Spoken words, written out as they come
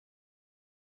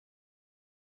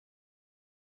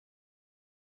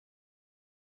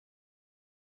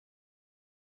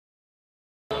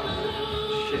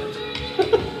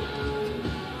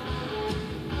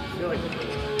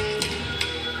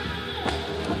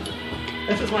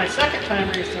This is my second time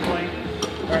reassembling,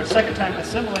 or second time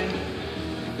assembling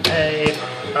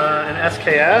an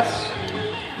SKS.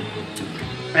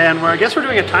 And I guess we're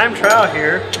doing a time trial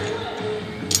here,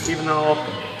 even though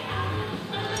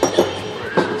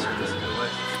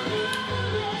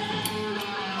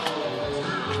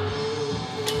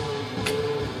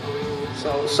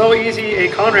so easy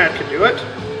a Conrad could do it.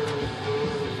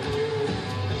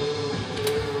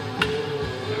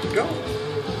 There we go.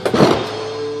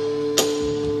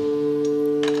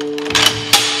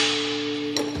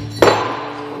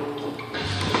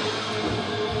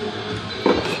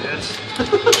 Shit.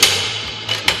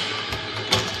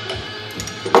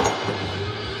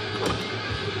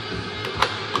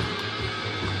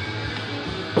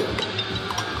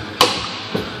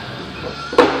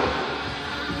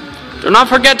 Do not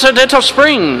forget the little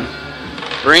spring.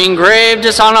 Bring grave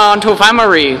dishonor unto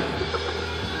family.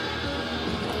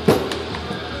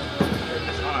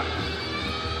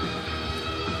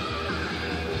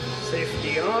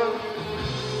 Safety on.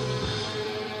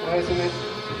 Why isn't it?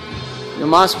 You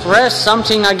must press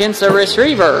something against the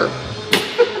receiver.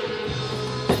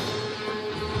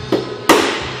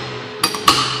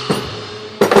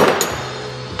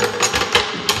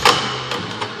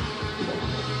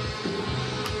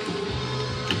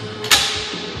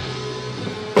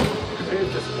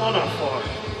 Just on a floor.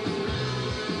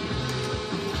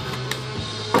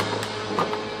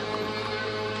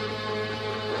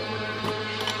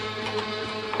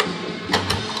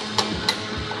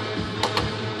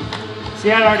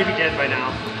 See, I'd already be dead by now.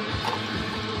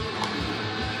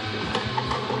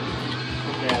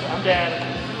 I'm dead. I'm dead.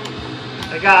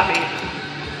 They got me.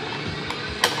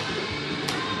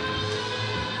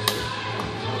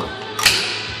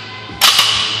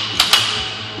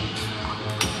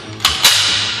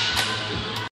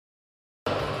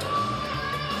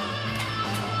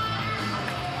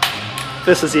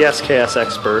 This is the SKS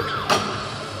expert.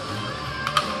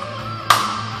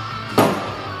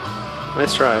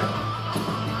 Nice try.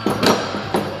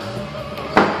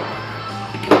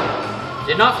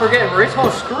 Did not forget original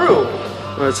screw.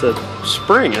 Well, it's a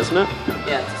spring, isn't it?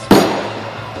 Yes.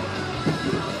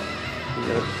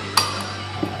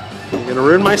 You're gonna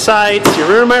ruin my sights. You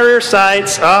ruined my rear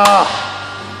sights. Ah.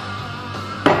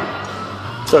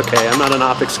 Oh. It's okay. I'm not an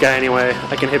optics guy anyway.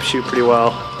 I can hip shoot pretty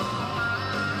well.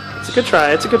 It's a good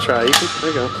try. It's a good try. There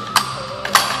you go.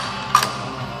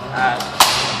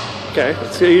 Okay,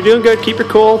 you're doing good. Keep your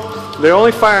cool. They're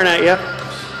only firing at you.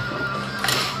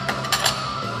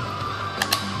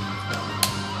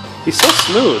 He's so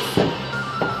smooth.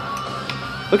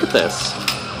 Look at this.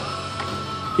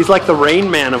 He's like the Rain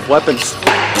Man of weapons.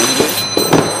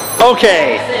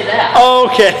 Okay.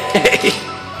 Okay.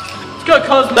 It's got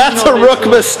cosmoline. That's a rook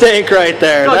mistake right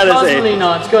there. It's got that is cosmoline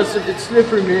on. It's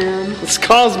slippery, man. It's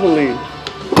cosmoline.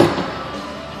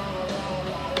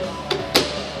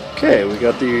 Okay, we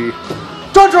got the.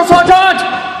 Don't!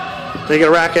 Did you get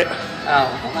a racket? Oh,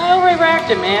 I already racked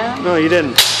it, man. No, you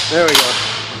didn't. There we go.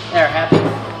 There, happy.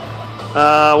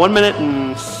 1 minute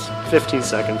and 15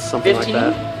 seconds, something 15?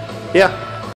 like that. Yeah.